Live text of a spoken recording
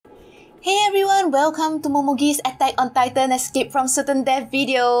Hey everyone, welcome to Momogi's Attack on Titan Escape from Certain Death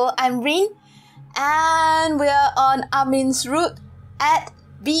video. I'm Rin, and we're on Armin's route at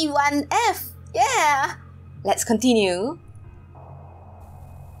B1F. Yeah! Let's continue.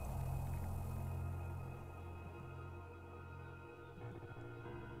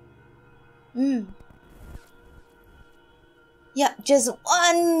 Yep, just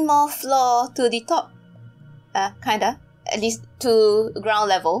one more floor to the top. Kinda. At least to ground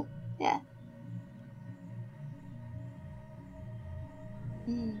level. Yeah.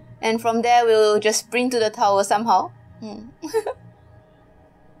 And from there, we'll just sprint to the tower somehow.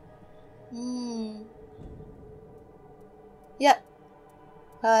 Yep.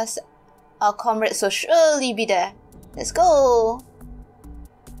 Because our comrades will surely be there. Let's go!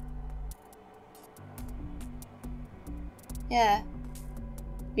 Yeah.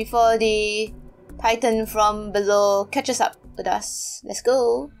 Before the Titan from below catches up with us. Let's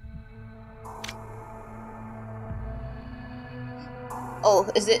go! Oh,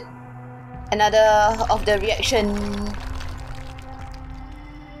 is it another of the reaction?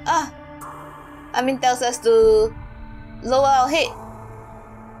 Armin tells us to lower our head.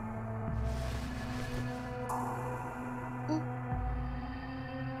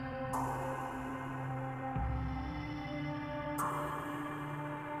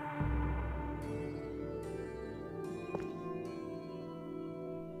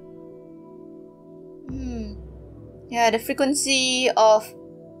 Yeah, the frequency of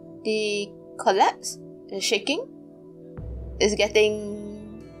the collapse, the shaking, is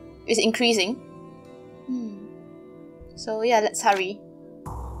increasing. So yeah, let's hurry.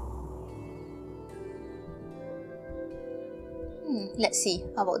 Let's see.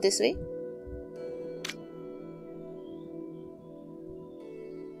 How about this way?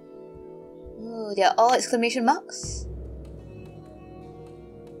 Oh, they are all exclamation marks.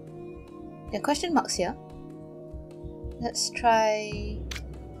 There are question marks here. Let's try...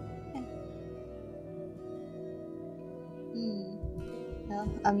 Well,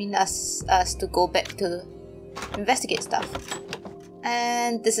 I mean us to go back to investigate stuff.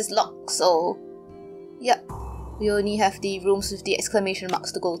 And this is locked, so... Yep, we only have the rooms with the exclamation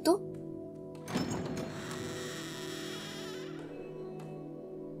marks to go to.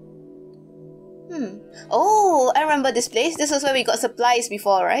 Oh, I remember this place. This was where we got supplies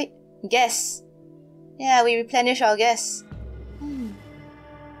before, right? Gas. Yeah, we replenish our gas.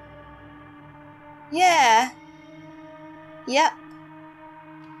 Yeah. Yep.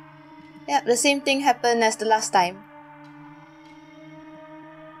 Yep, the same thing happened as the last time.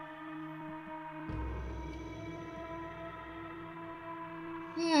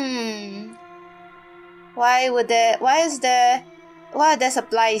 Why are there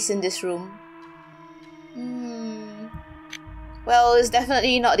supplies in this room? Well, it's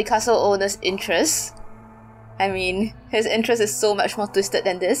definitely not the castle owner's interest. I mean, his interest is so much more twisted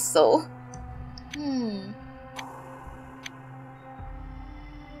than this, so...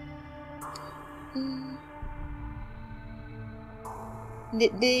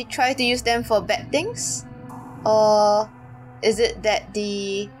 Did they try to use them for bad things? Or is it that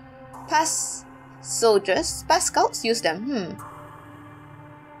the past scouts use them?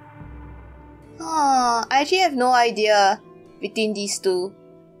 I actually have no idea between these two.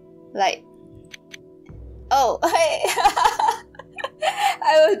 Like... Oh, I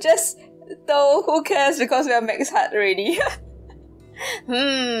was just... Though, who cares because we are max hard already.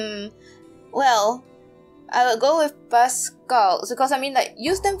 Well, I would go with past scouts because I mean, like,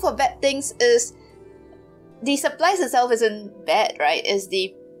 use them for bad things is... The supplies itself isn't bad, right? It's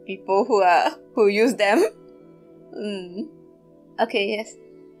the people who use them. Okay, yes.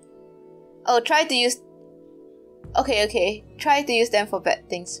 Oh, try to use... Okay. Try to use them for bad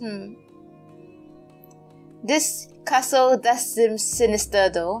things. This castle does seem sinister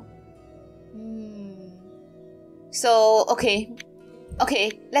though. So, okay,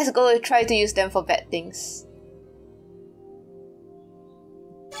 let's go and try to use them for bad things.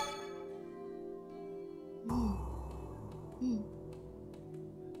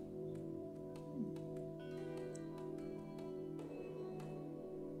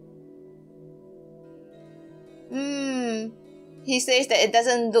 He says that it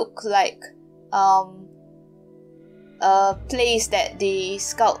doesn't look like a place that the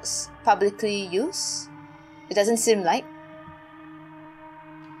scouts publicly use. It doesn't seem like.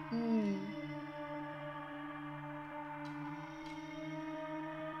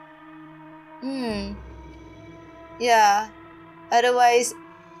 Yeah. Otherwise,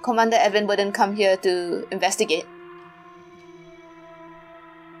 Commander Evan wouldn't come here to investigate.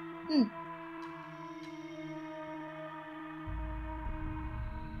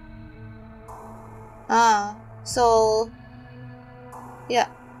 So yeah.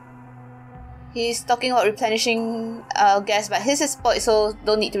 He's talking about replenishing gas, but his is spoiled, so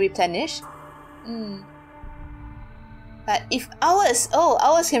don't need to replenish. But if ours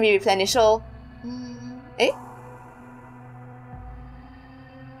can be replenished, so eh?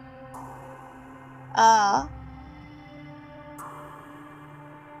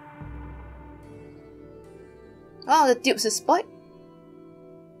 Oh, the tubes is spoiled.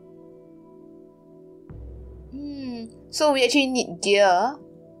 So we actually need gear.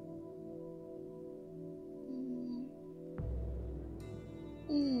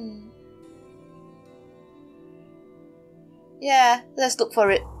 Yeah, let's look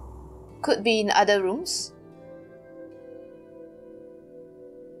for it. Could be in other rooms.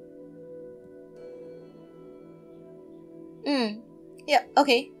 Yeah,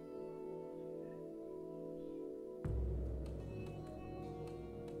 okay.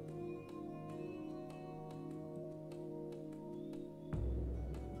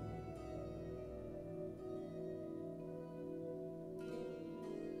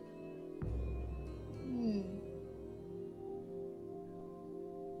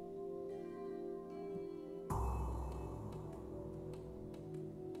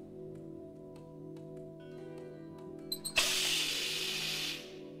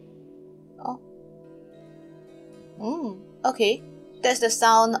 Okay, that's the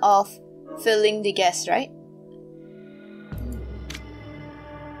sound of filling the gas, right?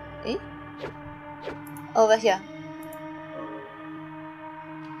 Eh? Over here.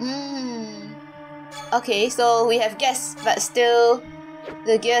 Okay, so we have gas, but still,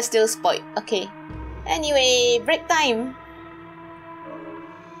 the gear is still spoiled. Okay. Anyway, break time.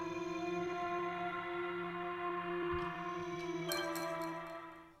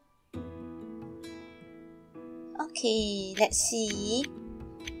 Okay, let's see.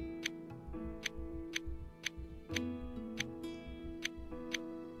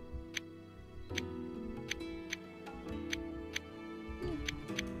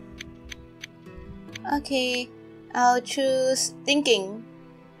 Okay, I'll choose thinking.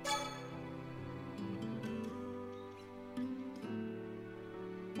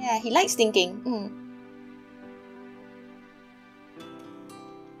 Yeah, he likes thinking.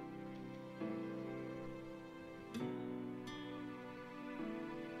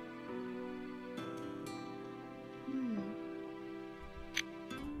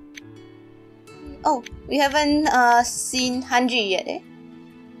 Oh, we haven't seen Hanji yet, eh?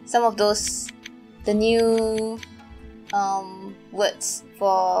 Some of those, the new words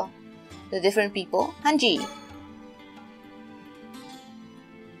for the different people. Hanji.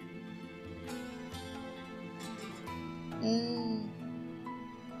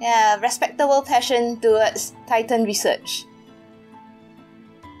 Yeah, respectable passion towards Titan research.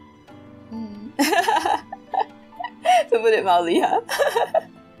 To put it mildly, huh?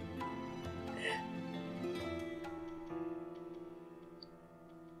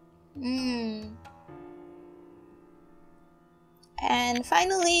 And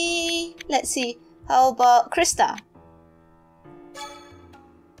finally, let's see, how about Krista?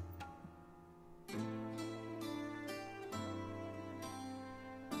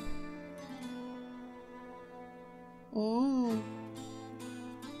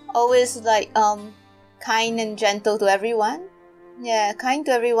 Always like kind and gentle to everyone. Yeah, kind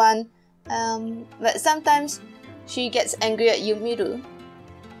to everyone. But sometimes she gets angry at Yumiru.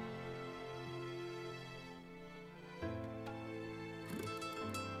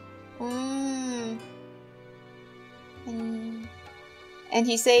 And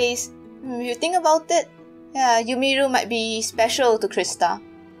he says, if you think about it, yeah, Yumiru might be special to Krista.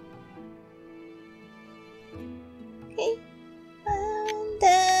 Okay. And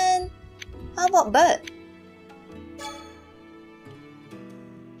then, how about Bert?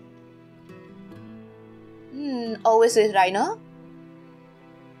 Always with Rainer.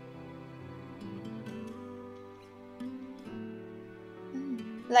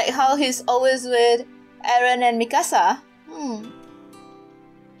 Like how he's always with Eren and Mikasa.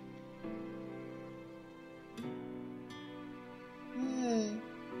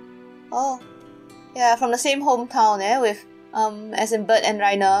 Oh, yeah, from the same hometown, with as in Bert and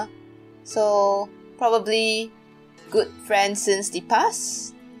Rainer. So probably good friends since the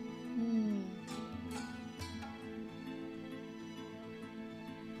past.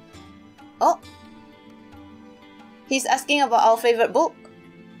 Oh, he's asking about our favorite book.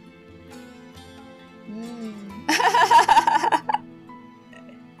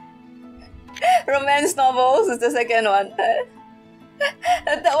 Romance novels is the second one.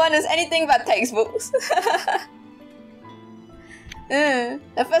 The third one is anything but textbooks. The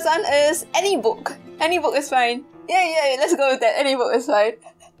first one is any book. Any book is fine. Yeah, let's go with that. Any book is fine.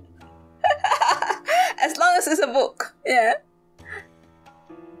 As long as it's a book. Yeah.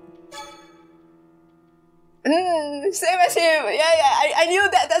 Same as him. Yeah. I knew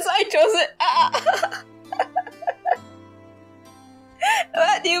that. That's why I chose it.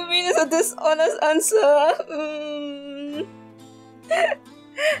 What do you mean it's a dishonest answer?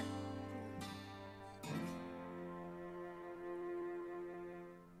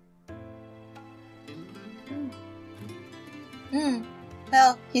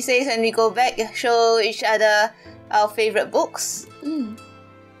 Well, he says when we go back, show each other our favorite books.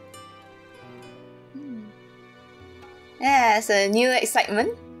 Yeah, it's a new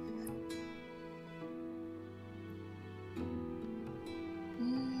excitement.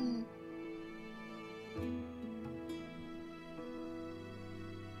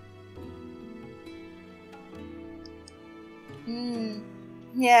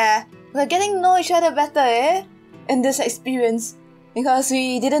 Yeah, we're getting to know each other better, in this experience. Because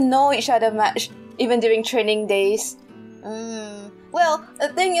we didn't know each other much, even during training days. Well, the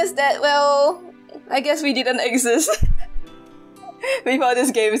thing is that, well, I guess we didn't exist before this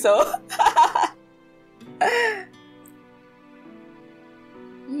game, so...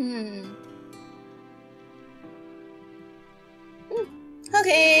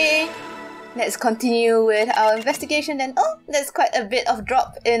 Okay, let's continue with our investigation then. Oh, there's quite a bit of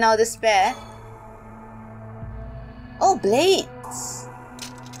drop in our despair. Oh, blades!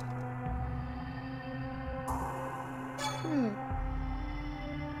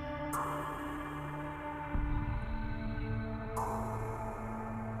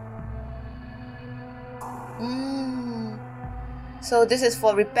 So this is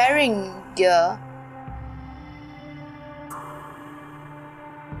for repairing gear.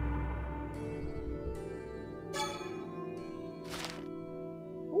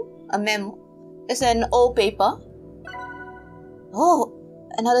 A memo. It's an old paper. Oh,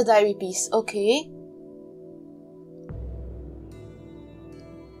 another diary piece. Okay.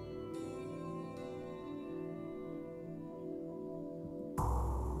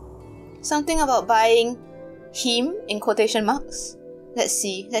 Something about buying him in quotation marks. Let's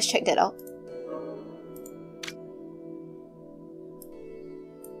see. Let's check that out.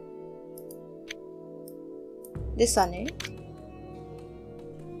 This one, eh?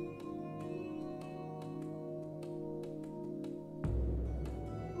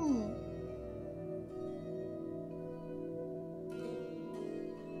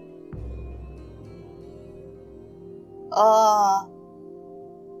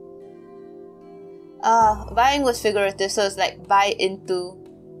 Buying was figurative, so it's like buy into,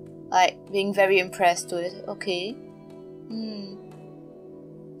 like being very impressed with. Okay.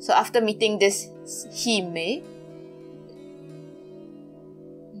 So after meeting this him, eh?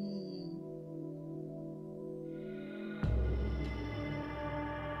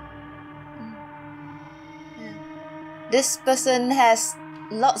 This person has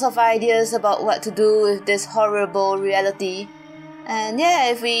lots of ideas about what to do with this horrible reality. And yeah,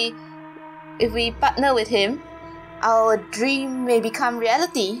 if we partner with him, our dream may become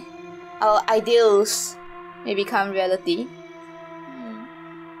reality. Our ideals may become reality.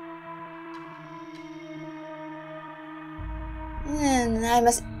 And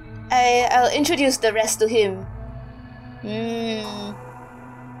I'll introduce the rest to him.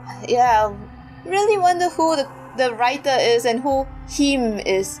 Yeah, I really wonder who the writer is and who him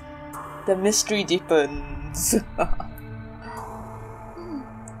is. The mystery deepens.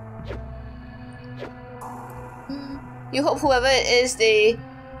 You hope whoever it is, they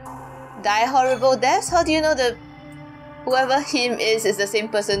die horrible deaths? How do you know whoever him is the same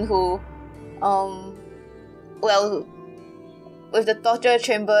person who, well, with the torture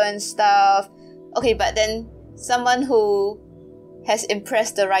chamber and stuff? Okay, but then someone who has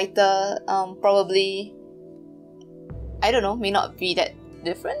impressed the writer, probably, I don't know, may not be that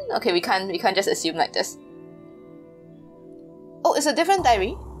different. Okay, we can't just assume like this. Oh, it's a different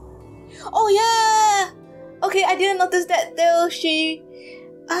diary. Oh yeah. Okay, I didn't notice that till she...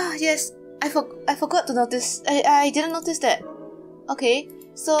 yes, I forgot to notice. I didn't notice that. Okay,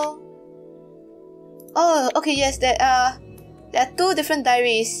 so... Oh, okay, yes, there are two different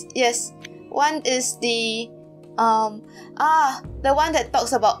diaries. Yes, one is the... the one that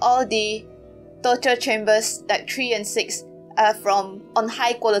talks about all the torture chambers, like 3 and 6, on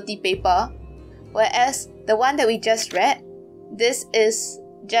high quality paper. Whereas the one that we just read, this is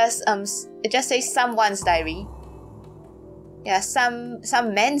just it just says someone's diary. Yeah, some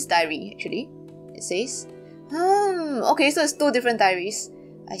man's diary actually. It says. Okay, so it's 2 different diaries.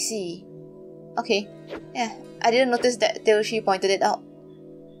 I see. Okay. Yeah, I didn't notice that till she pointed it out.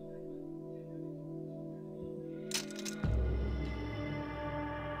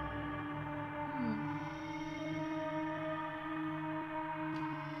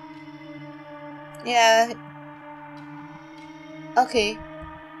 Yeah. Okay.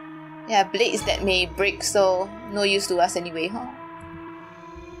 Yeah, blades that may break, so no use to us anyway, huh?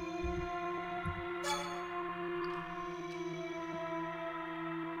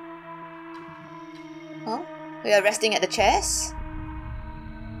 Huh? We are resting at the chairs.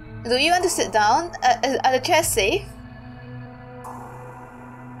 Do you want to sit down? Are the chairs safe?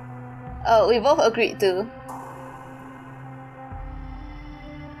 Oh, we both agreed to.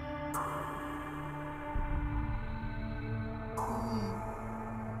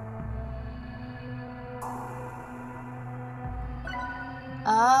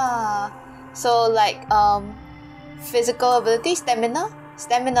 Ah, so like physical ability, stamina?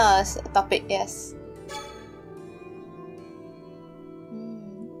 Stamina is a topic, yes.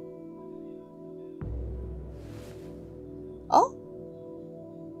 Oh?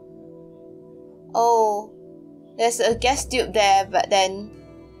 Oh, there's a gas tube there, but then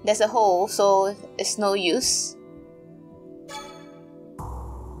there's a hole, so it's no use.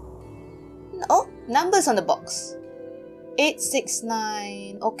 Oh, numbers on the box.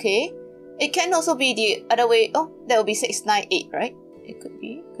 869. Okay. It can also be the other way. Oh, that would be 698, right? It could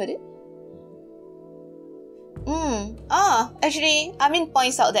be. Could it? Actually, Armin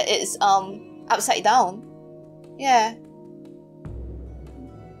points out that it's upside down. Yeah.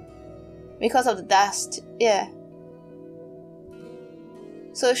 Because of the dust. Yeah.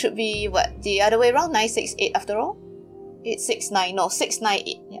 So it should be what? The other way around? 968 after all? 869. No,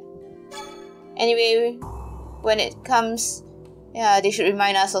 698. Yeah. Anyway, when it comes, yeah, they should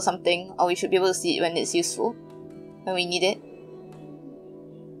remind us or something, or we should be able to see it when it's useful, when we need it.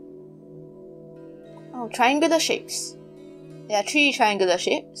 Oh, triangular shapes. There are 3 triangular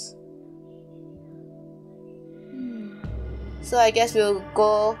shapes. So I guess we'll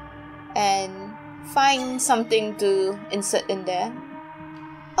go and find something to insert in there.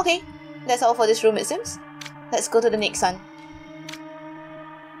 Okay, that's all for this room it seems. Let's go to the next one.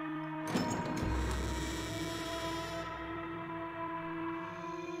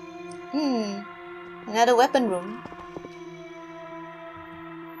 Another weapon room.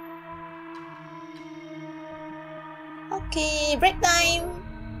 Okay, break time!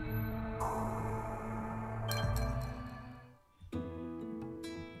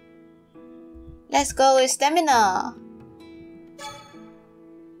 Let's go with stamina!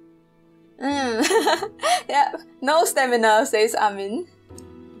 Yeah, no stamina, says Armin.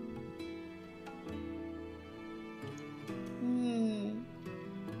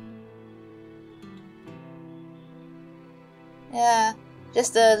 Yeah,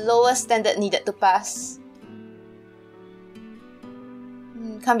 just the lowest standard needed to pass.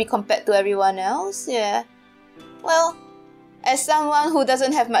 Can't be compared to everyone else, yeah. Well, as someone who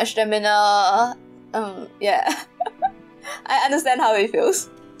doesn't have much stamina, yeah. I understand how it feels.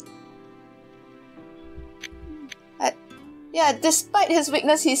 Yeah, despite his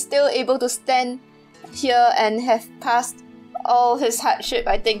weakness, he's still able to stand here and have passed all his hardship.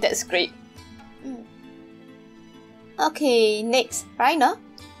 I think that's great. Okay, next, Rainer.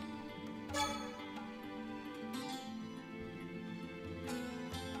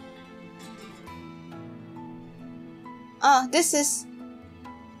 This is,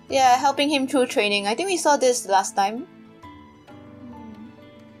 yeah, helping him through training. I think we saw this last time.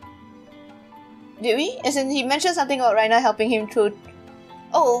 Did we? As in, he mentioned something about Rainer helping him through...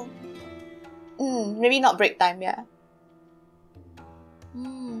 Oh! Maybe not break time, yeah.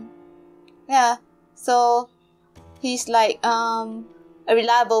 Yeah, so... He's like, a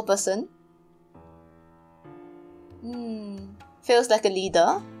reliable person. Feels like a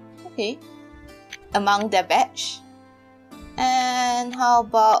leader. Okay. Among their batch. And how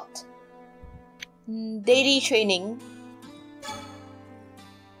about... daily training.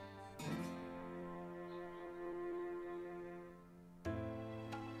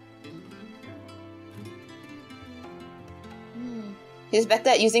 He's better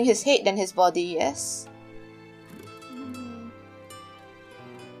at using his head than his body, yes.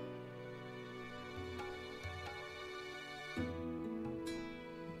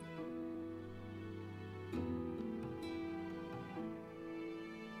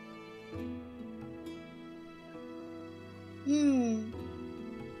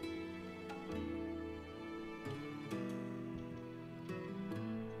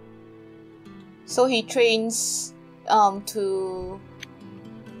 So he trains to...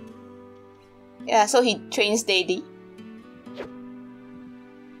 Yeah, so he trains daily.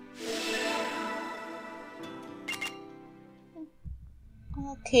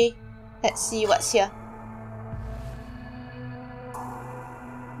 Okay, let's see what's here.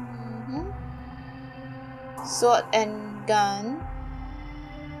 Sword and gun.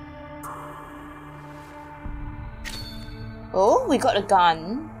 Oh, we got a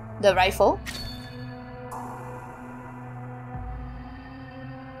gun. The rifle.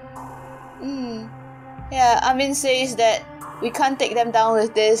 Yeah, Armin says that we can't take them down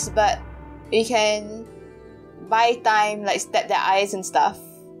with this, but we can buy time, like stab their eyes and stuff.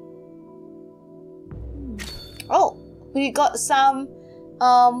 Oh, we got some,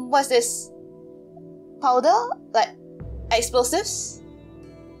 what's this? Powder? Like, explosives?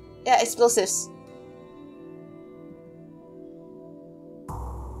 Yeah, explosives.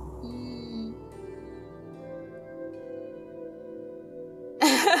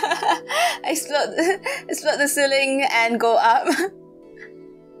 Explode the ceiling and go up.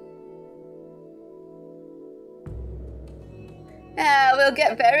 Yeah, we'll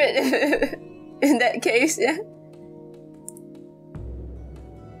get buried in that case, yeah.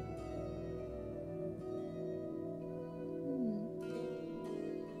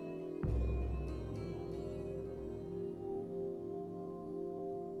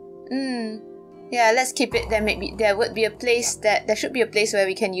 Yeah, let's keep it. There should be a place where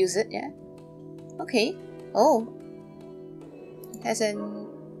we can use it, yeah. Okay. Oh. There's an...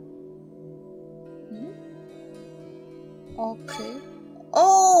 Okay.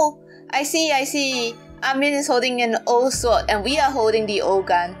 Oh! I see. Armin is holding an old sword and we are holding the old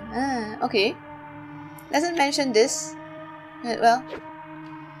gun. Okay. Doesn't mention this. Well...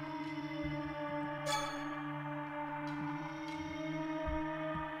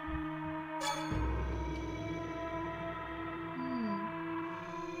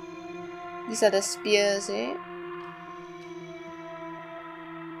 These are the spears, eh?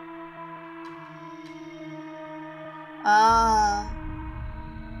 Ah.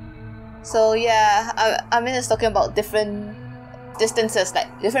 So yeah, Armin is talking about different distances, like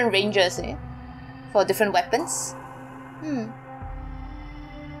different ranges, eh? For different weapons.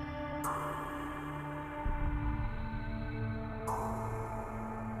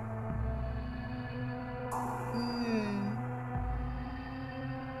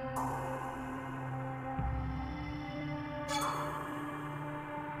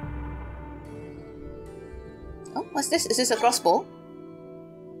 Oh, what's this? Is this a crossbow?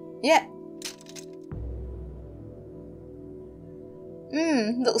 Yeah.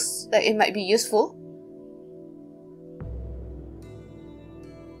 Looks like it might be useful.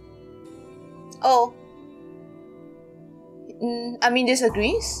 Oh. Armin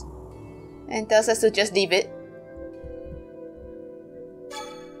disagrees and tells us to just leave it.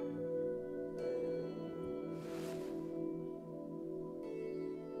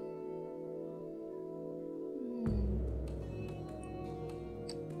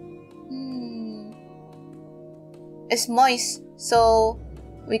 It's moist, so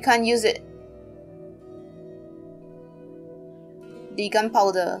we can't use it. The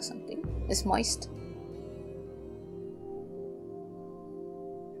gunpowder or something is moist.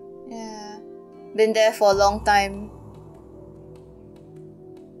 Yeah, been there for a long time.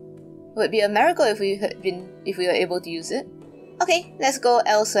 Would be a miracle if we were able to use it. Okay, let's go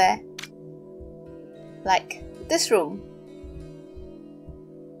elsewhere. Like this room.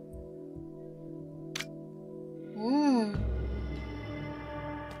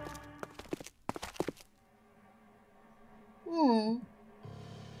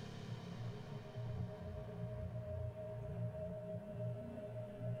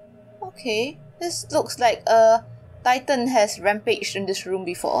 Okay, this looks like a Titan has rampaged in this room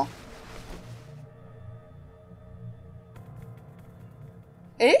before.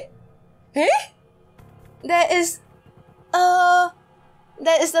 Eh? There is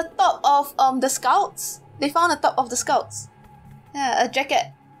the top of the scouts. They found the top of the scouts. Yeah, a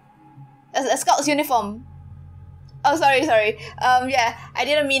jacket. A scout's uniform. Oh, sorry. Yeah, I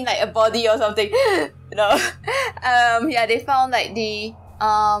didn't mean like a body or something. No. Yeah, they found like the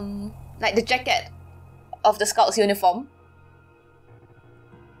jacket of the scout's uniform.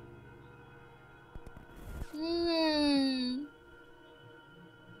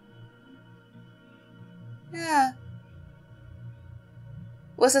 Yeah.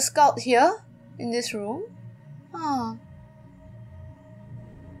 Was a scout here in this room? Oh.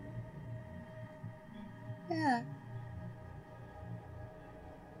 Yeah.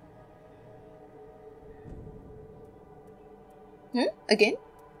 Again?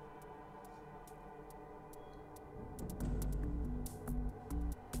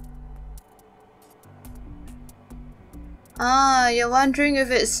 Ah, you're wondering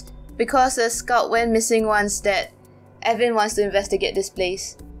if it's because the scout went missing once that Evan wants to investigate this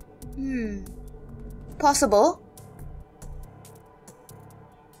place. Possible.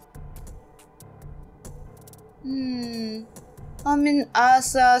 Armin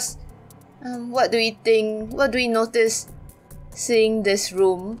asks us, what do we think? What do we notice seeing this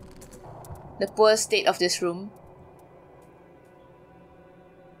room, the poor state of this room.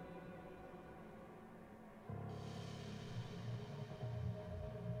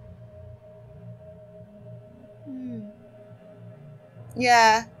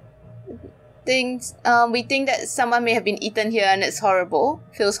 Yeah, we think that someone may have been eaten here and it's horrible.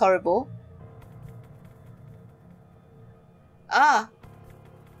 Feels horrible. Ah,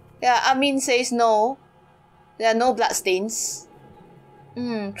 yeah, Armin says no. There are no bloodstains.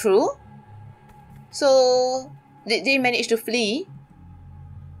 True. So, did they manage to flee?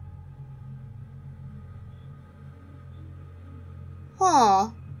 Huh.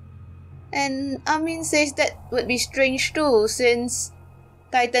 And Armin says that would be strange too, since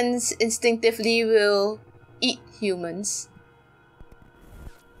Titans instinctively will eat humans.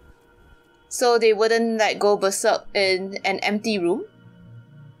 So they wouldn't like go berserk in an empty room?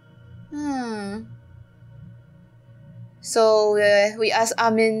 So we ask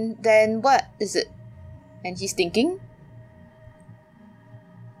Armin, then what is it? And he's thinking.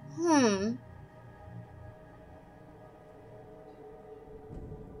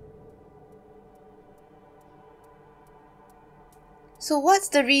 So what's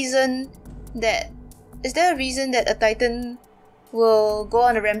the reason that... Is there a reason that a Titan will go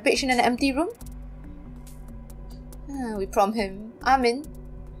on a rampage in an empty room? We prompt him. Armin.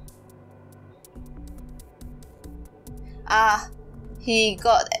 He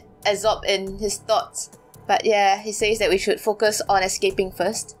got absorbed in his thoughts. But yeah, he says that we should focus on escaping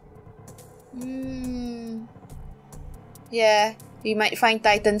first. Yeah, we might find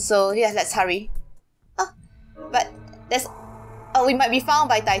Titans, so yeah, let's hurry. But there's... we might be found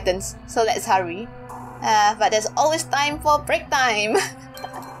by Titans, so let's hurry. But there's always time for break time.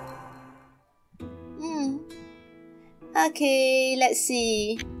 Okay, let's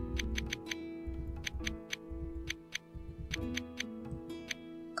see.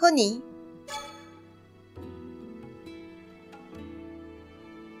 Connie.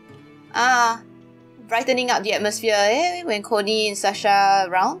 Brightening up the atmosphere, when Connie and Sasha are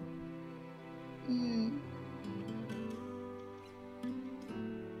around.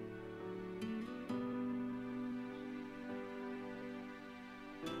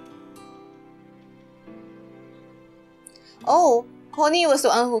 Oh, Connie was the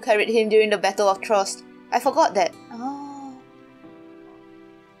one who carried him during the Battle of Trost. I forgot that.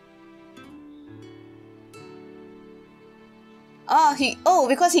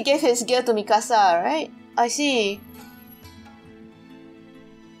 Because he gave his gear to Mikasa, right? I see.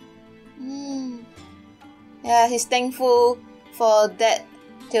 Yeah, he's thankful for that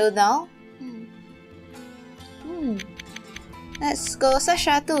till now. Let's go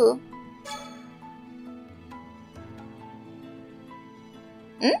Sasha too.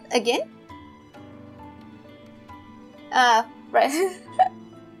 Again? Right.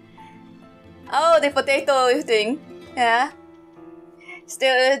 Oh, the potato thing. Yeah.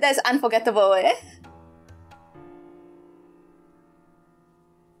 Still, that's unforgettable, eh?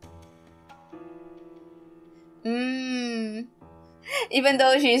 Even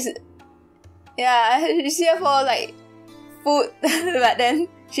though she's here for like food, but then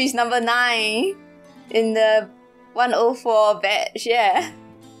she's number 9 in the 104 batch, yeah.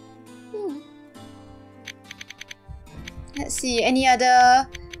 Let's see, any other...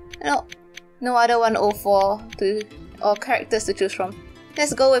 No other 104 or characters to choose from.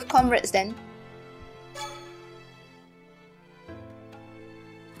 Let's go with comrades then.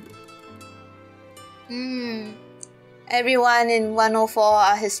 Everyone in 104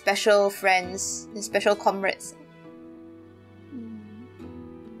 are his special friends, his special comrades.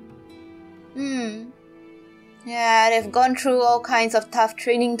 Yeah, they've gone through all kinds of tough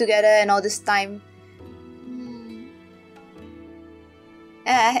training together and all this time.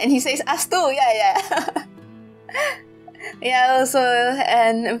 And he says us too, yeah. Yeah, also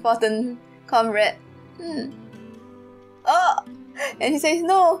an important comrade. Oh! And he says,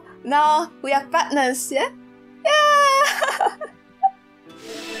 no, now we are partners, yeah? Yeah!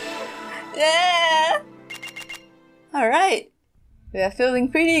 Yeah! Alright. We are feeling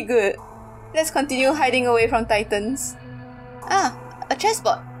pretty good. Let's continue hiding away from Titans. A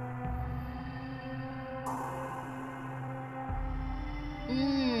chessboard.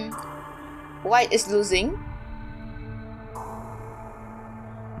 White is losing.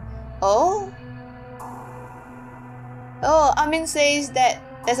 Oh, Armin says that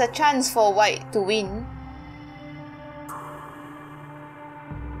there's a chance for White to win.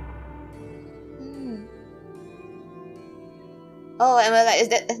 Oh, and we're like, is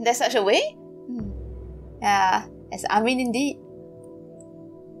there such a way? Yeah, it's Armin indeed.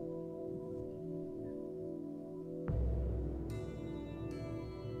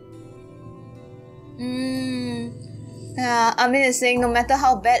 Yeah, Armin is saying no matter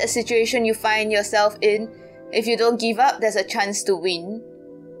how bad a situation you find yourself in, if you don't give up, there's a chance to win.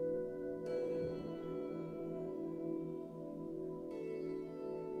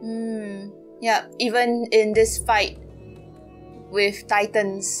 Yeah, even in this fight with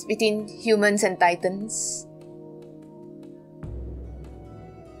titans, between humans and titans.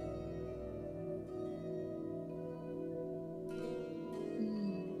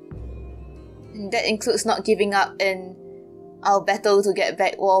 And that includes not giving up in our battle to get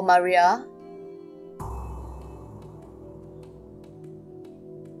back Wall Maria.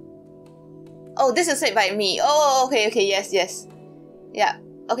 Oh, this is said by me. Oh, okay, yes. Yeah,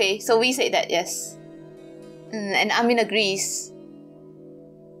 okay, so we said that, yes. And Armin agrees.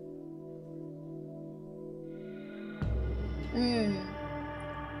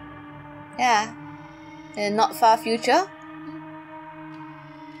 Yeah. In not far future.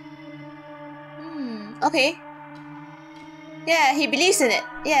 Okay. Yeah, he believes in it.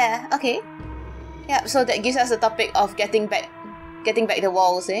 Yeah, okay. Yeah, so that gives us the topic of getting back the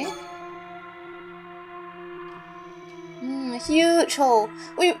walls, eh? Huge hole.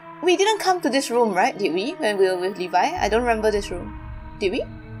 We didn't come to this room, right? Did we? When we were with Levi? I don't remember this room. Did we?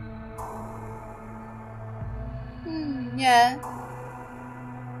 Yeah.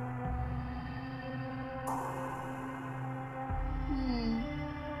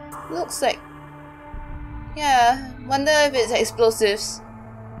 Looks like... Yeah, wonder if it's explosives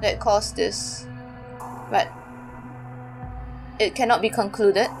that caused this. But it cannot be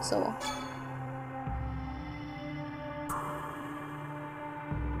concluded, so...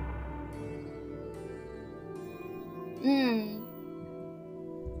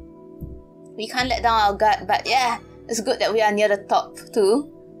 We can't let down our guard, but yeah, it's good that we are near the top too.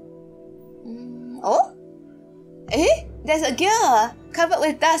 Oh? Eh? There's a gear! Covered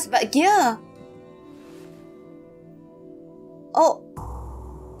with dust, but gear! Oh!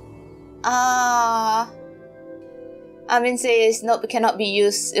 Armin says nope, it cannot be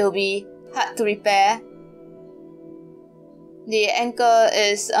used. It'll be hard to repair. The anchor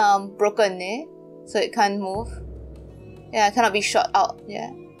is broken, eh? So it can't move. Yeah, it cannot be shot out,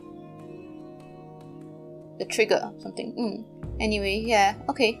 yeah. The trigger, something. Anyway, yeah,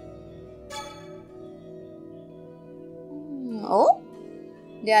 okay. Oh?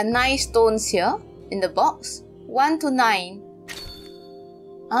 There are 9 stones here in the box. 1 to 9.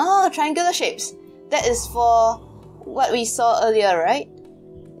 Ah, triangular shapes. That is for what we saw earlier, right?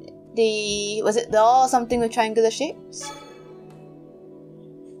 Was it door or something with triangular shapes?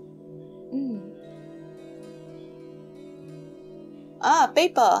 Ah,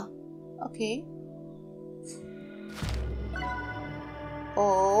 paper. Okay.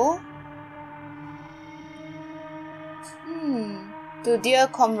 Oh. To dear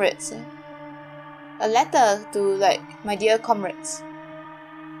comrades. A letter to, like, my dear comrades.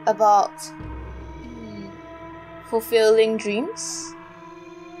 About fulfilling dreams.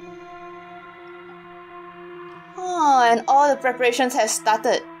 Oh, and all the preparations have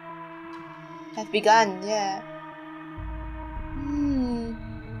started. Have begun, yeah.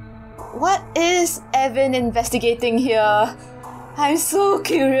 What is Evan investigating here? I'm so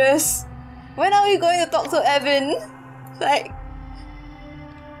curious. When are we going to talk to Evan? Like...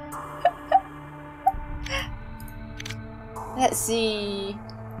 Let's see...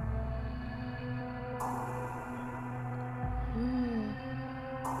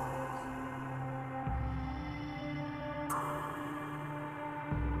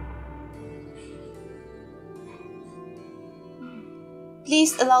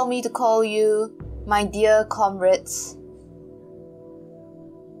 Please allow me to call you my dear comrades.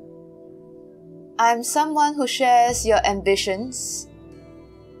 I'm someone who shares your ambitions.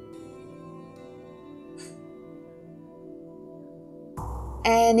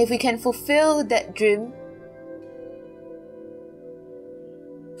 And if we can fulfill that dream,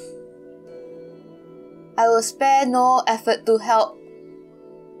 I will spare no effort to help.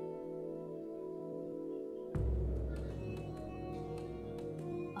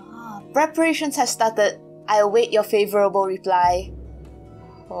 Preparations have started. I await your favorable reply.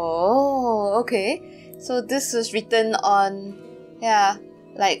 Oh, okay. So this was written on, yeah,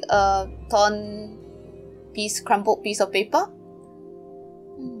 like a torn piece, crumpled piece of paper.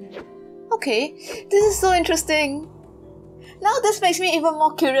 Okay, this is so interesting. Now this makes me even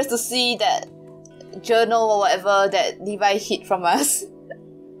more curious to see that journal or whatever that Levi hid from us.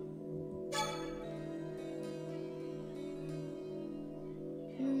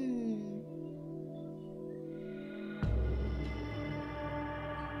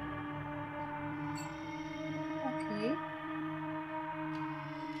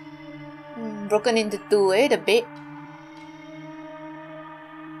 broken into two, the bed.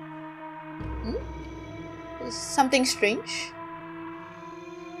 Something strange.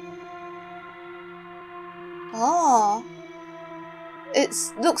 Oh. It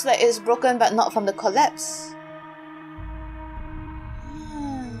looks like it's broken but not from the collapse.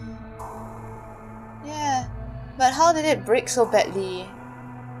 Yeah. But how did it break so badly?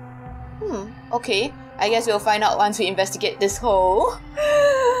 Okay. I guess we'll find out once we investigate this hole.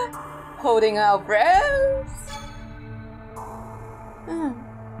 Holding our breath.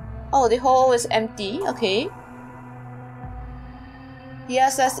 Oh, the hole is empty. Okay. He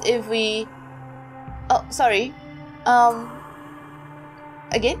asked us if we... Oh, sorry.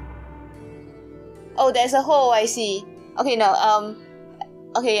 Again? Oh, there's a hole, I see. Okay, no,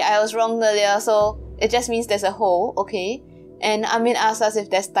 okay, I was wrong earlier, so it just means there's a hole, okay. And Armin asked us if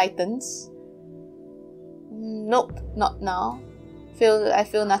there's titans. Nope, not now. I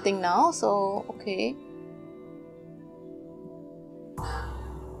feel nothing now, so okay.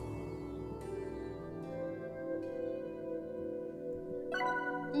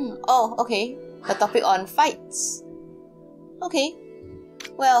 Oh, okay. A topic on fights. Okay.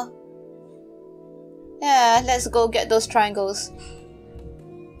 Well. Yeah, let's go get those triangles.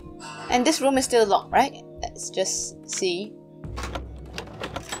 And this room is still locked, right? Let's just see.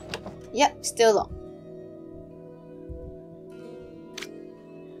 Yep, still locked.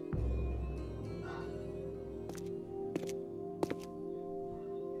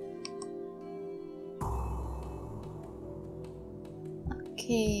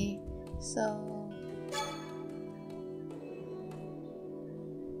 Okay, so...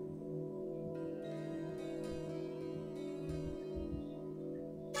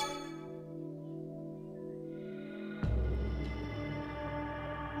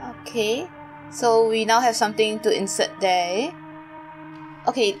 Okay, so we now have something to insert there.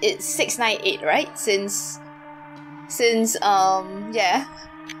 Okay, it's 698, right? Since yeah,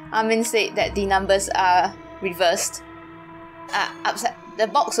 Armin said that the numbers are reversed. Upside. The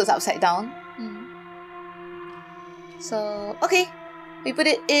box was upside down. So okay, we put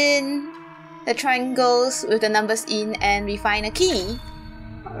it in the triangles with the numbers in, and we find a key.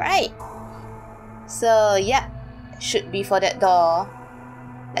 All right. So yeah, should be for that door.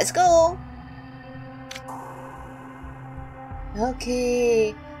 Let's go!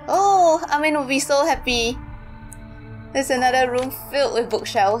 Okay. Oh, Armin will be so happy. There's another room filled with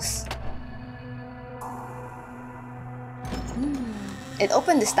bookshelves. It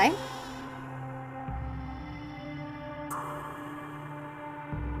opened this time.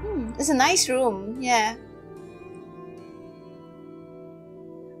 It's a nice room, yeah.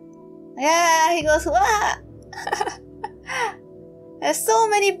 Yeah, he goes, what? There's so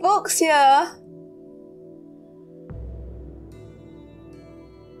many books here.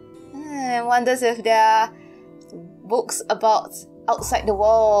 And wonders if there are books about outside the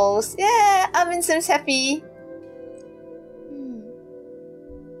walls. Yeah, Armin seems happy.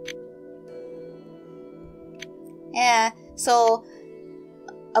 Yeah, so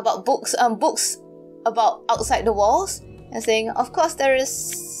about books about outside the walls. And saying, of course there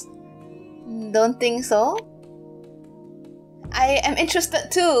is. Don't think so. I am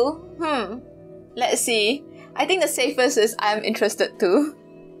interested too. Let's see. I think the safest is I'm interested too.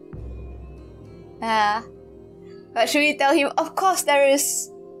 But should we tell him? Of course there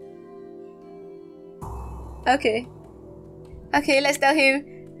is. Okay. Okay, let's tell him.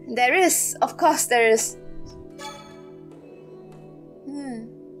 There is. Of course there is.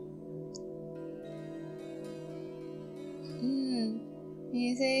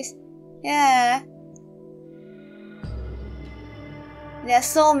 He says, yeah. There are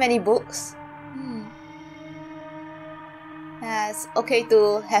so many books. It's okay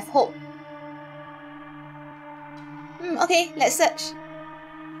to have hope. Okay, let's search.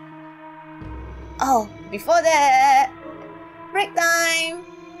 Oh, before that, break time.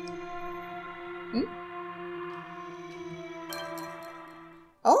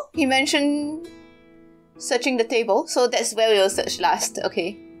 Oh, he mentioned searching the table, so that's where we'll search last.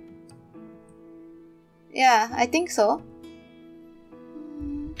 Okay. Yeah, I think so.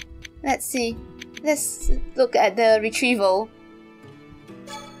 Let's see. Let's look at the retrieval.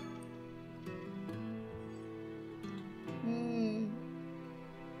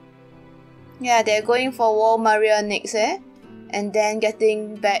 Yeah, they're going for Wall Maria next, and then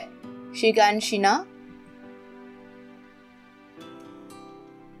getting back Shiganshina.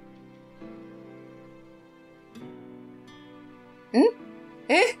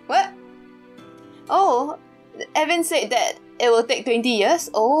 What? Oh, Evan said that it will take 20 years.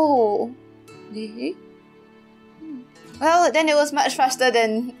 Oh. Did he? Well, then it was much faster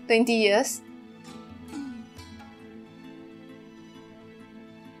than 20 years.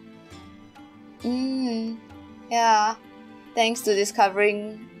 Yeah. Thanks to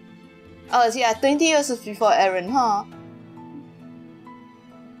discovering... Oh, yeah, 20 years before Eren, huh?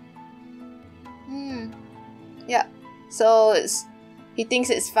 Yeah. So he thinks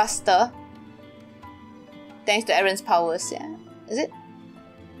it's faster. Thanks to Eren's powers, yeah. Is it?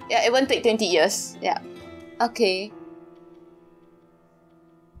 Yeah, it won't take 20 years. Yeah. Okay.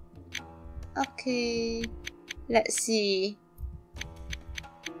 Okay. Let's see.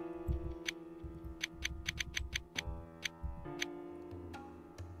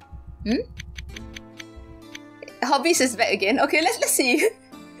 Hobbies is back again. Okay, let's see.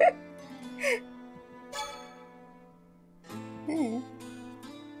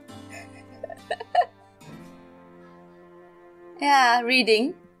 Yeah,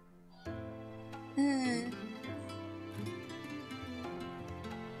 reading.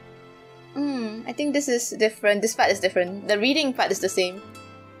 I think this is different. This part is different. The reading part is the same.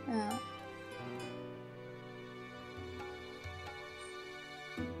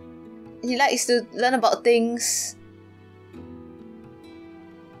 He likes to learn about things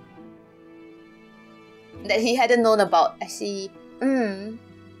that he hadn't known about. I see.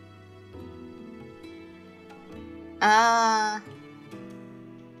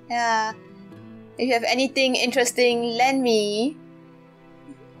 Yeah. If you have anything interesting, lend me.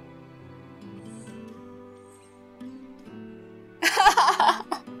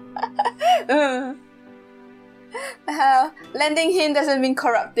 Lending him doesn't mean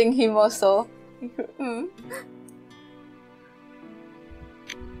corrupting him also.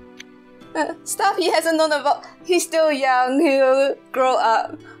 Stuff he hasn't known about. He's still young, he'll grow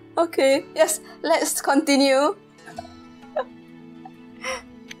up. Okay, yes, let's continue.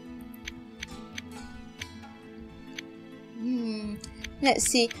 Let's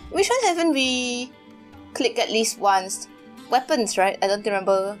see. Which one haven't we clicked at least once? Weapons, right? I don't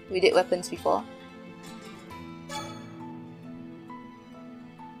remember we did weapons before.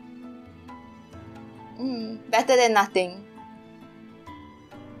 Better than nothing.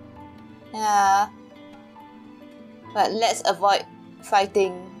 Yeah. But let's avoid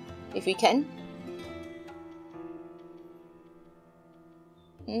fighting if we can.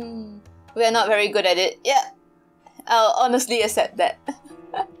 We are not very good at it. Yeah. I'll honestly accept that.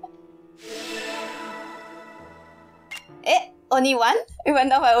 Only one? We went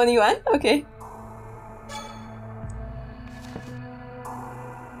down by only one? Okay.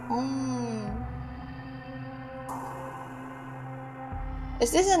 Is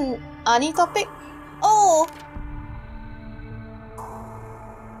this an Ani topic? Oh!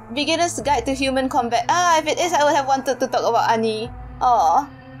 Beginner's Guide to Human Combat. If it is, I would have wanted to talk about Ani. Oh.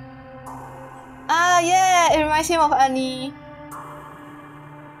 Yeah, it reminds him of Ani.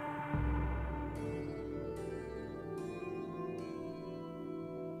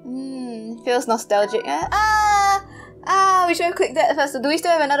 Feels nostalgic. We should have clicked that first. Do we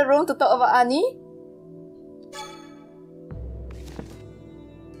still have another room to talk about Ani?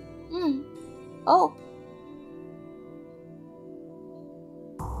 Oh.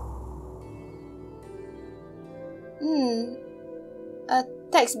 A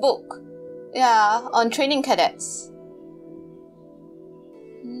textbook. Yeah, on training cadets.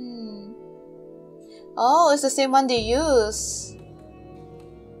 Oh, it's the same one they use.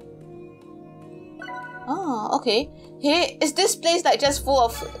 Oh, okay. Hey, is this place like just full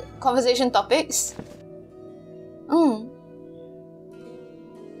of conversation topics?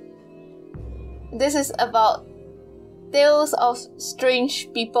 This is about tales of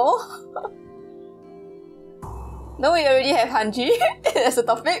strange people. No, we already have Hanji as a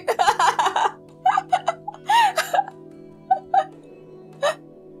topic.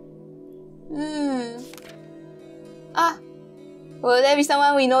 Will there be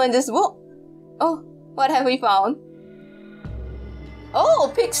someone we know in this book? Oh, what have we found?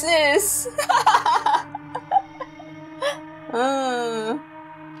 Oh, Pixis!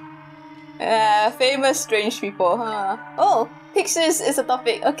 Yeah, famous strange people, huh? Oh, Pixis is a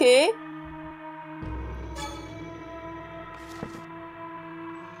topic, okay.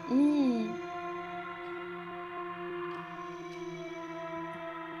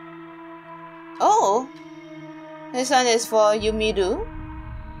 Oh, this one is for Yumiru.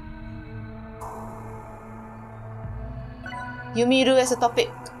 Yumiru as a topic.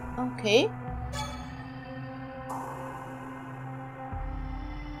 Okay.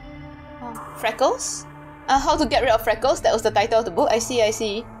 Freckles? How to get rid of freckles? That was the title of the book. I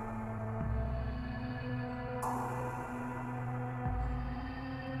see.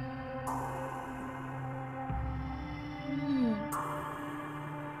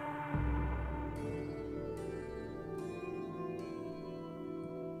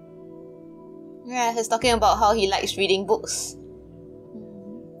 Yeah, he's talking about how he likes reading books.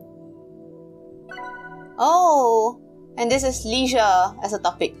 Oh, and this is leisure as a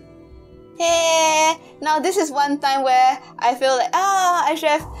topic. Hey, now this is one time where I feel like, I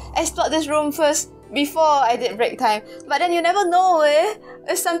should have explored this room first before I did break time. But then you never know,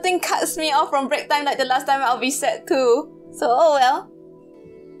 if something cuts me off from break time like the last time, I'll be sad too. So, oh well.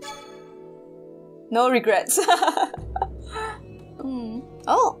 No regrets.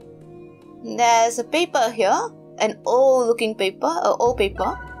 Oh, there's a paper here. An old looking paper, an old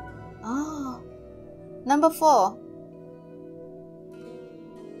paper. Oh, number 4.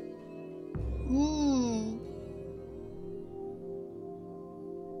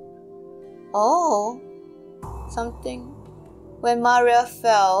 Oh, something. When Maria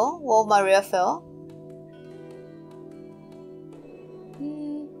fell, while Maria fell.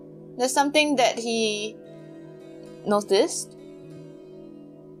 There's something that he noticed.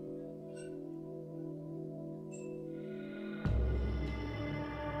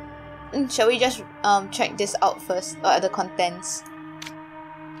 Shall we just check this out first, or the contents,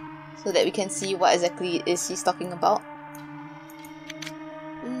 so that we can see what exactly is he's talking about?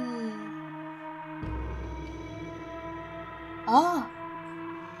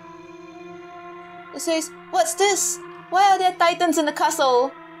 It says, "What's this? Why are there titans in the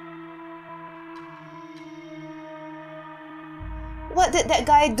castle? What did that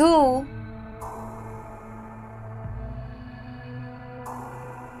guy do?"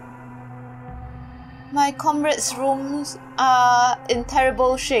 My comrades' rooms are in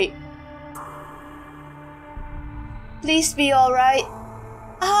terrible shape. Please be alright.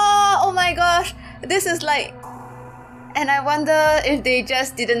 Oh my gosh. This is like... And I wonder if they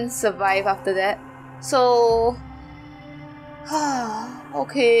just didn't survive after that. So...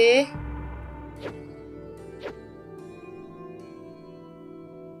 okay.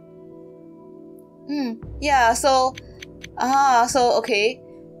 Yeah, so... okay.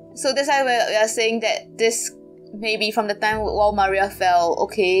 So that's why we are saying that this may be from the time while Maria fell,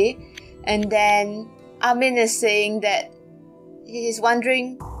 okay? And then Armin is saying that he's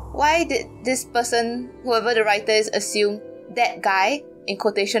wondering, why did this person, whoever the writer is, assume that guy, in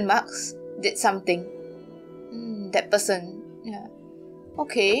quotation marks, did something? That person. Yeah.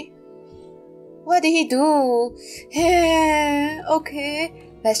 Okay. What did he do? Yeah, okay.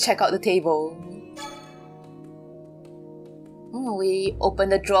 Let's check out the table. We open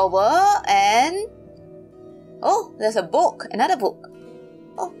the drawer and... oh, there's a book. Another book.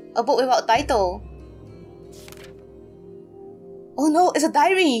 Oh, a book without a title. Oh no, it's a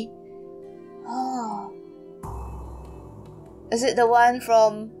diary. Oh. Is it the one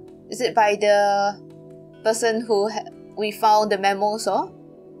from... is it by the person who we found the memos or?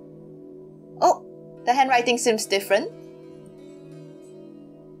 Oh, the handwriting seems different.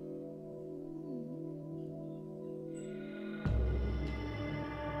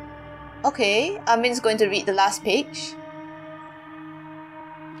 Okay, Armin's going to read the last page.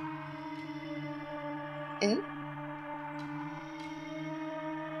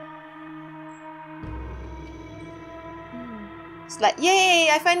 It's like, yay,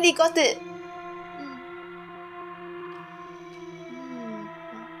 I finally got it!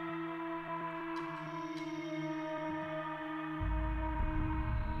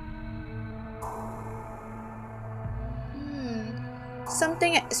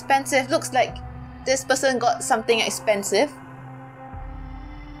 Something expensive. Looks like this person got something expensive.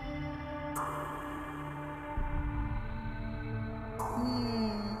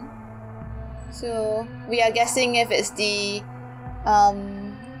 So we are guessing if it's the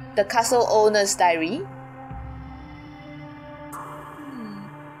castle owner's diary.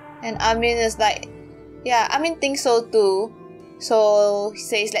 And Armin is like, yeah, Armin thinks so too. So he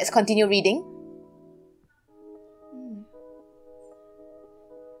says, let's continue reading.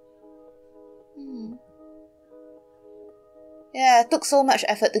 Yeah, it took so much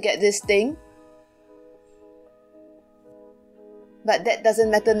effort to get this thing. But that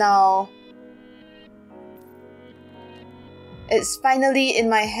doesn't matter now. It's finally in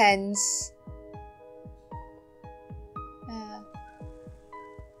my hands.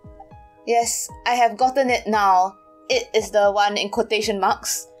 Yes, I have gotten it now. It is the one in quotation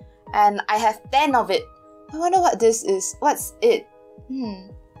marks. And I have 10 of it. I wonder what this is. What's it?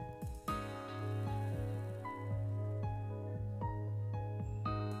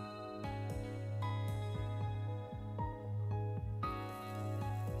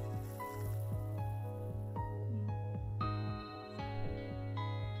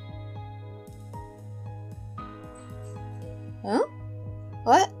 Huh?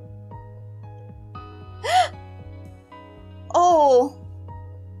 What? Oh!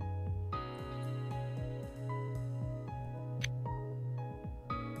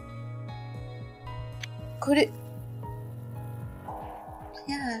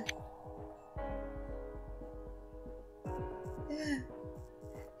 Yeah. Yeah.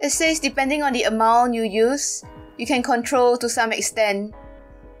 It says depending on the amount you use, you can control to some extent.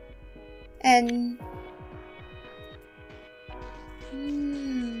 And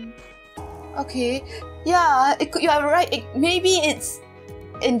okay, yeah, you are right. Maybe it's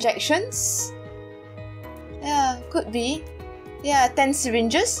injections. Yeah, could be. Yeah, 10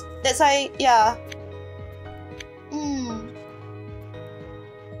 syringes. That's why. Yeah.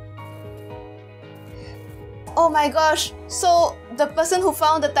 Oh my gosh! So the person who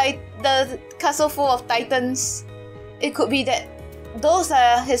found the castle full of titans, it could be that those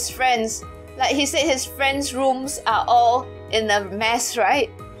are his friends. Like he said, his friends' rooms are all in a mess,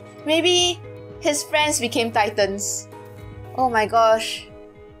 right? Maybe his friends became titans. Oh my gosh!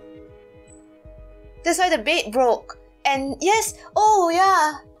 That's why the bed broke. And yes, oh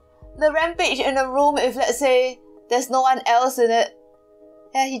yeah, the rampage in a room. If let's say there's no one else in it,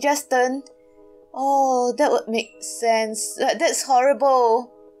 yeah, he just turned. Oh, that would make sense. That's horrible.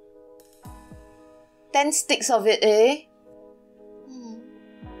 10 sticks of it, eh?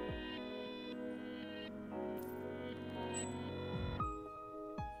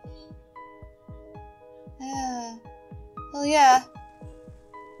 Yeah. Oh yeah.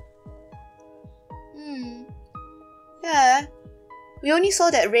 Yeah. We only saw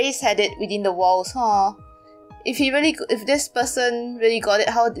that Reyes had it within the walls, huh? If this person really got it,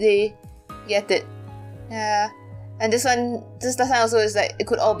 how did they get it? Yeah. And this last time also is like, it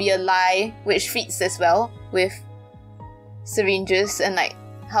could all be a lie, which fits as well with syringes and like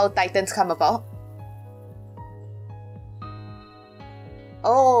how titans come about.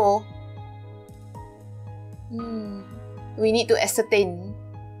 Oh. We need to ascertain.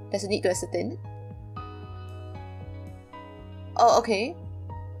 There's a need to ascertain. Oh, okay.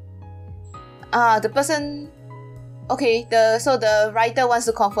 The person... Okay, so the writer wants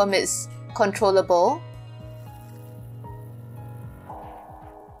to confirm it's controllable.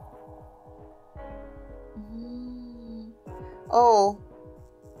 Oh.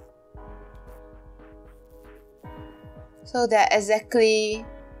 So there are exactly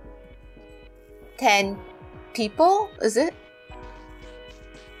 10 people, is it?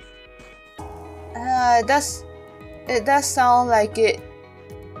 It does sound like it.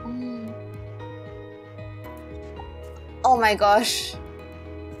 Oh my gosh.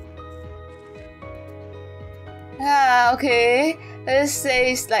 Yeah, okay. This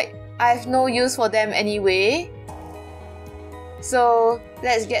says like, I have no use for them anyway. So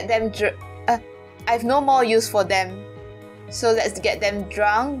let's get them I have no more use for them. So let's get them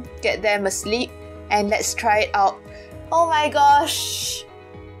drunk, get them asleep, and let's try it out. Oh my gosh.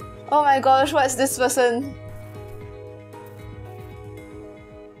 Oh my gosh, what's this person?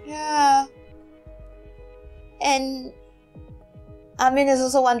 Yeah. And Armin is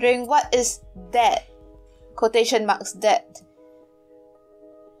also wondering, what is that? Quotation marks, that.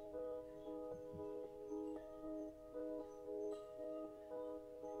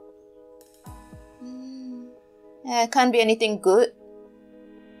 Yeah, it can't be anything good.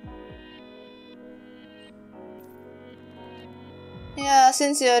 Yeah,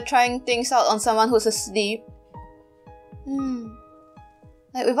 since you're trying things out on someone who's asleep.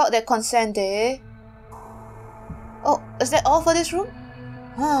 Like without their consent, eh? Oh, is that all for this room?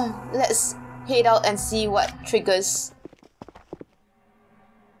 Let's head out and see what triggers.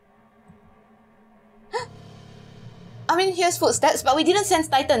 I mean, here's footsteps, but we didn't sense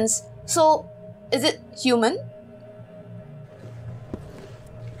titans. So, is it human?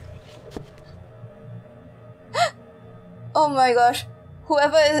 Oh my gosh.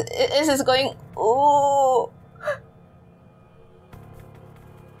 Whoever it is going... Oh.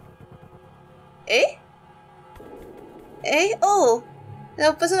 Eh? Eh? Oh.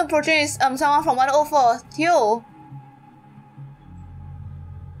 The person approaching is someone from 104. Theo.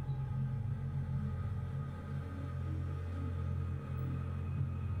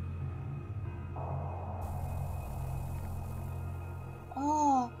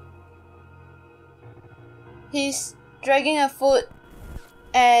 Oh. He's dragging a foot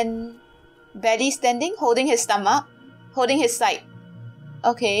and barely standing, holding his stomach, holding his side.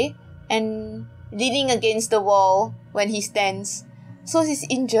 Okay. And leaning against the wall when he stands. So he's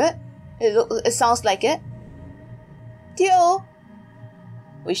injured. It sounds like it. Theo!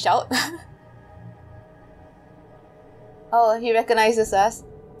 We shout. Oh, he recognizes us.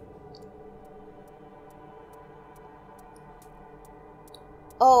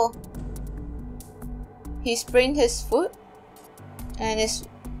 Oh. He sprained his foot and is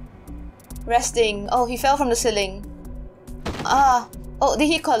resting. Oh, he fell from the ceiling. Oh, did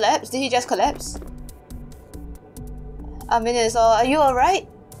he collapse? Did he just collapse? Armin is all, are you alright?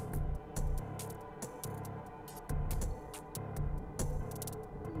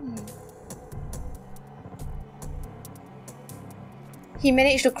 He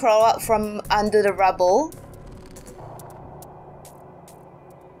managed to crawl out from under the rubble.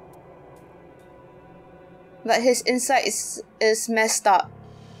 But his inside is messed up.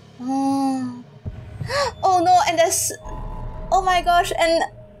 Oh. Oh no, and there's... Oh my gosh, and...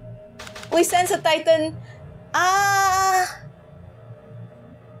 We sense a Titan. Ah!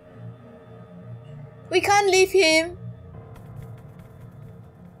 We can't leave him.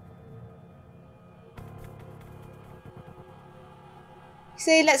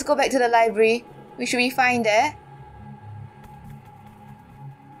 Say, let's go back to the library. We should be fine there.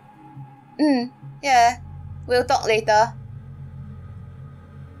 Yeah. We'll talk later.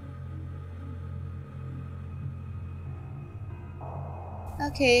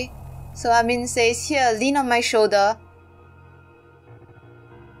 Okay. So Armin says, here, lean on my shoulder.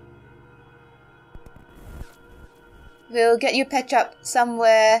 We'll get you patched up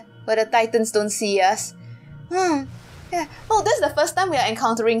somewhere where the Titans don't see us. Yeah. Oh, this is the first time we are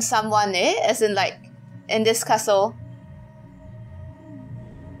encountering someone, eh? As in, like, in this castle.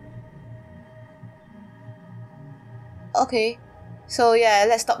 Okay. So, yeah,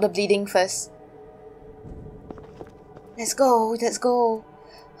 let's stop the bleeding first. Let's go, let's go.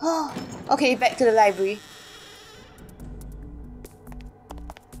 Oh, okay, back to the library.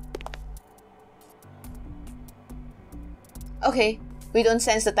 Okay, we don't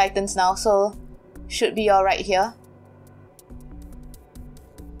sense the Titans now, so should be alright here.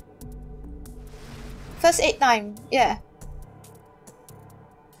 First aid time, yeah.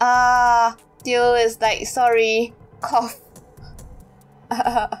 Theo is like, sorry, cough.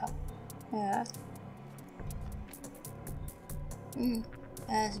 Yeah.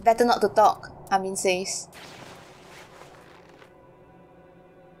 It's better not to talk, Armin says.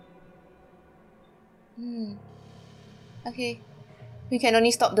 Okay. We can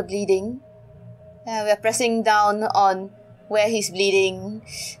only stop the bleeding. We're pressing down on where he's bleeding.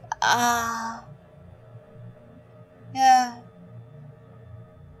 Yeah.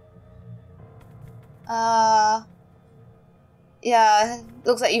 Yeah,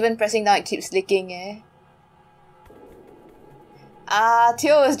 looks like even pressing down it keeps licking, eh?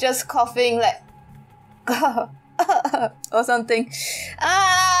 Theo is just coughing like or something.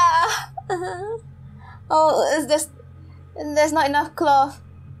 Oh, there's not enough cloth.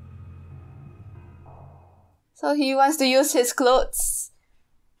 So he wants to use his clothes.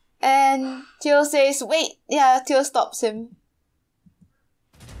 And Theo says, wait. Yeah, Theo stops him.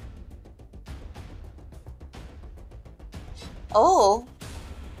 Oh.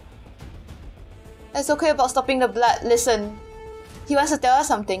 It's okay about stopping the blood. Listen. He wants to tell us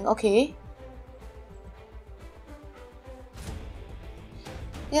something. Okay.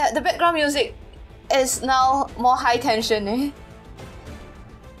 Yeah, the background music is now more high tension, eh?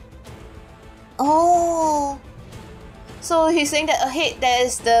 Oh. So he's saying that ahead there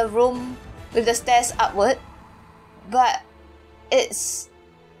is the room with the stairs upward, but it's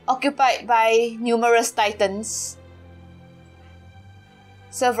occupied by numerous Titans.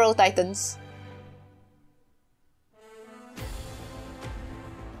 Several Titans.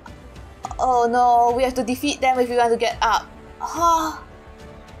 Oh no, we have to defeat them if we want to get up.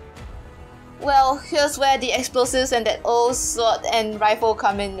 Well, here's where the explosives and that old sword and rifle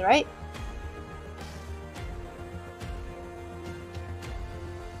come in, right?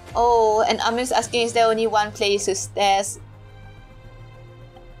 Oh, and Armin's asking, is there only one place with stairs?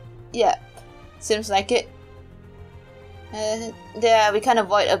 Yeah, seems like it. There, we can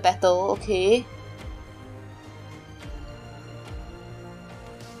avoid a battle, okay.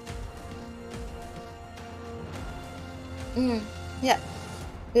 Yeah,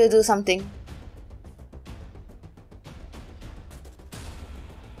 we'll do something.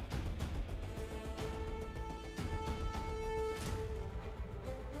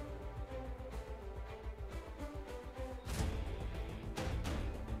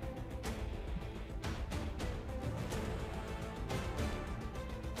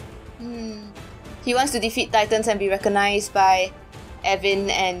 He wants to defeat Titans and be recognized by Evan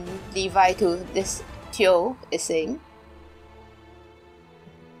and Levi too, this Theo is saying.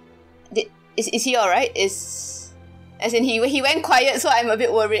 Is he alright? As in he went quiet, so I'm a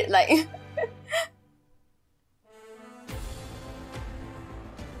bit worried, like.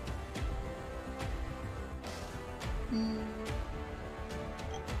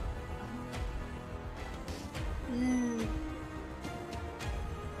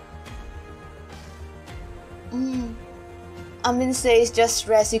 Armin says just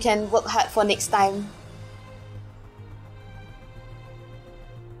rest, you can work hard for next time.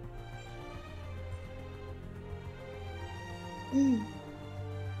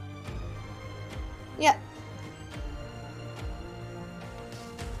 Yeah.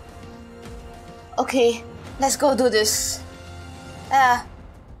 Okay, let's go do this. Yeah,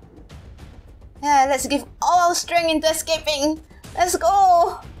 let's give all our strength into escaping. Let's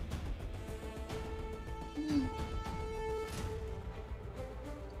go.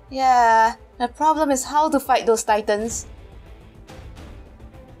 Yeah, the problem is how to fight those titans.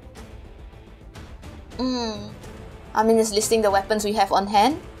 Armin is listing the weapons we have on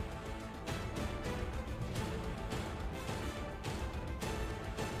hand.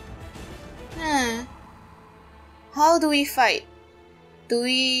 How do we fight? Do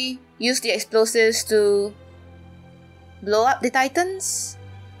we use the explosives to blow up the titans?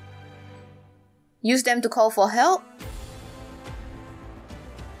 Use them to call for help?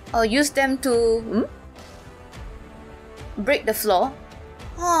 Or use them to break the floor?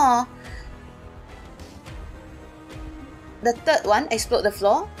 The third one, explode the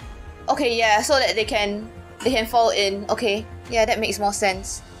floor? Okay, yeah, so that they can fall in. Okay, yeah, that makes more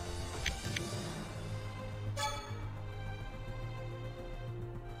sense.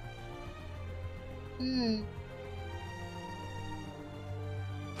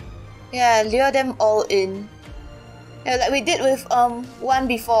 Yeah, lure them all in. Yeah, like we did with one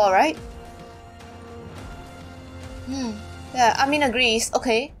before, right? Yeah, Armin agrees.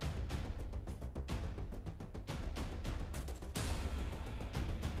 Okay.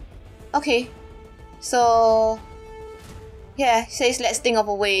 Okay. So yeah, says let's think of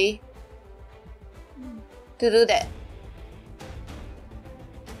a way to do that.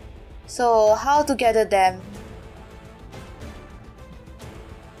 So how to gather them?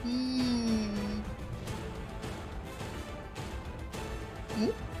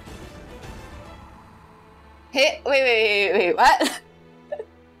 Hey, wait, what? Wait,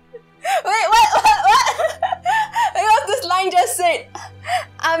 what? What this line just said?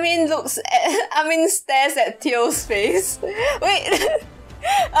 Armin stares at Teo's face. Wait,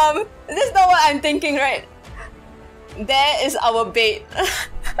 this is not what I'm thinking, right? There is our bait.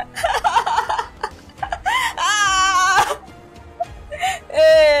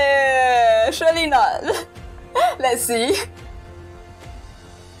 Surely not. Let's see.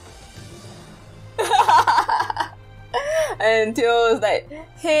 And Teo was like,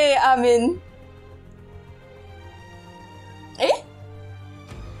 hey, Armin. Eh?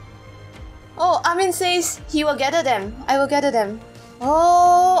 Oh, Armin says he will gather them. I will gather them.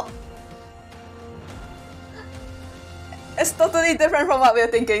 Oh. It's totally different from what we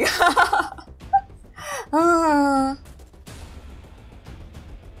were thinking.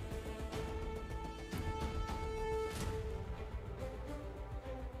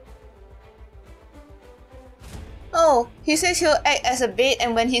 Oh, he says he'll act as a bait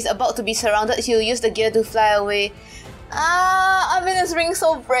and when he's about to be surrounded, he'll use the gear to fly away. Armin is being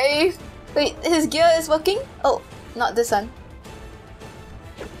so brave. Wait, his gear is working? Oh, not this one.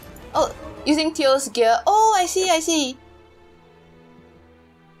 Oh, using Teo's gear. Oh, I see.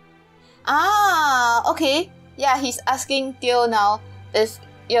 Okay. Yeah, he's asking Teo now if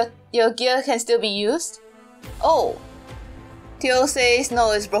your gear can still be used. Oh. Teo says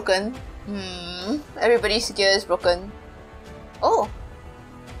no, it's broken. Everybody's gear is broken. Oh.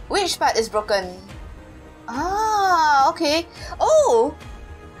 Which part is broken? Okay. Oh,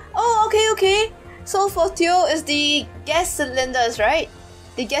 okay. So for Teo is the gas cylinders, right?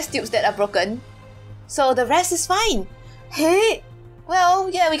 The gas tubes that are broken. So the rest is fine. Hey, well,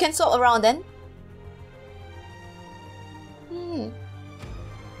 yeah, we can swap around then.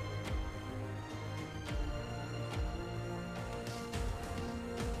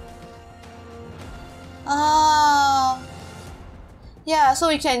 Yeah, so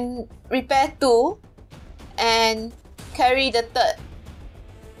we can repair 2 and carry the third.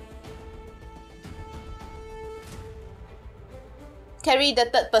 Carry the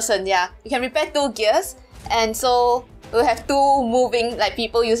third person, yeah. We can repair 2 gears, and so we'll have 2 moving, like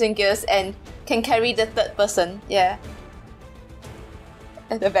people using gears, and can carry the third person, yeah.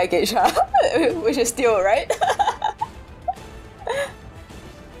 And the baggage, which is still, right?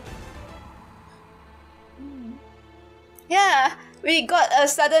 Yeah, we got a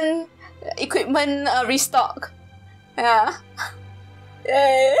sudden equipment restock. Yeah.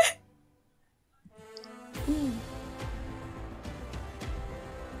 Yay.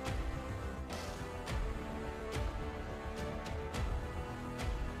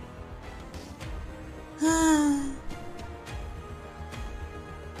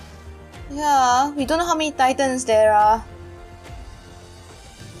 Yeah, we don't know how many titans there are.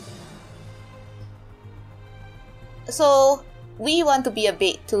 So we want to be a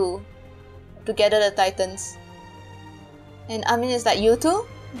bait to gather the titans. And Armin is like, you too?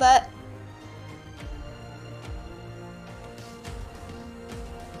 But...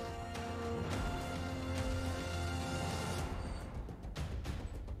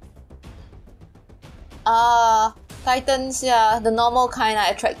 Titans, yeah, the normal kind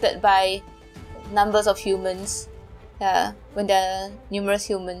are attracted by numbers of humans. Yeah, when there are numerous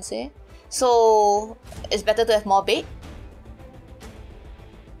humans, eh? So, it's better to have more bait.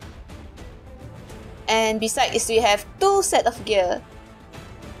 And besides, we have 2 sets of gear.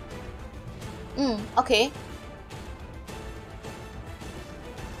 Okay.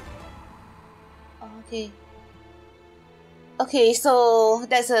 Okay. Okay, so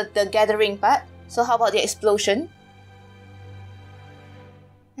that's the gathering part. So how about the explosion?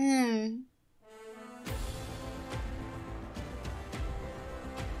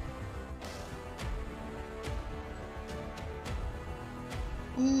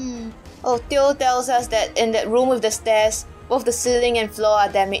 Oh, Theo tells us that in that room with the stairs, both the ceiling and floor are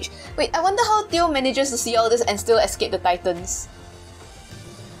damaged. Wait, I wonder how Theo manages to see all this and still escape the Titans.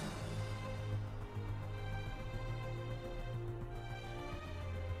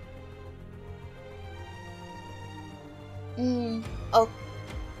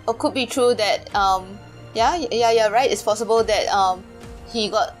 Or could be true that yeah, right. It's possible that he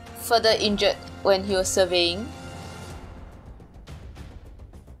got further injured when he was surveying.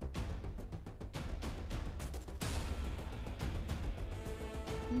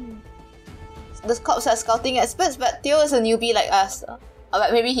 The cops are scouting experts, but Theo is a newbie like us.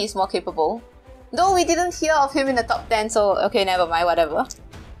 But maybe he's more capable. Though we didn't hear of him in the top 10, so okay, never mind, whatever.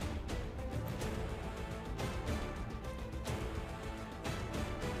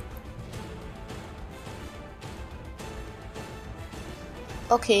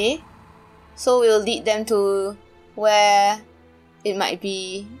 Okay, so we'll lead them to where it might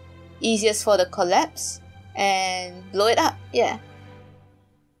be easiest for the collapse and blow it up, yeah.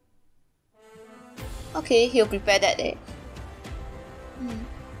 Okay, he'll prepare that, eh?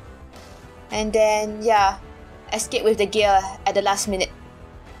 And then, yeah, escape with the gear at the last minute.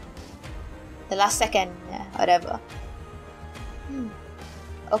 The last second, yeah, whatever.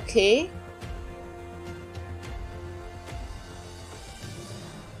 Okay.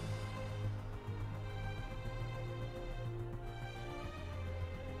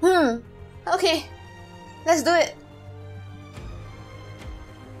 Okay, let's do it.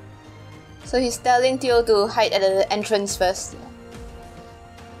 So he's telling Theo to hide at the entrance first.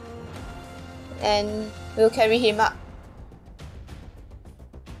 And we'll carry him up.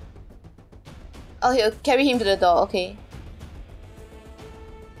 Oh, he'll carry him to the door, okay.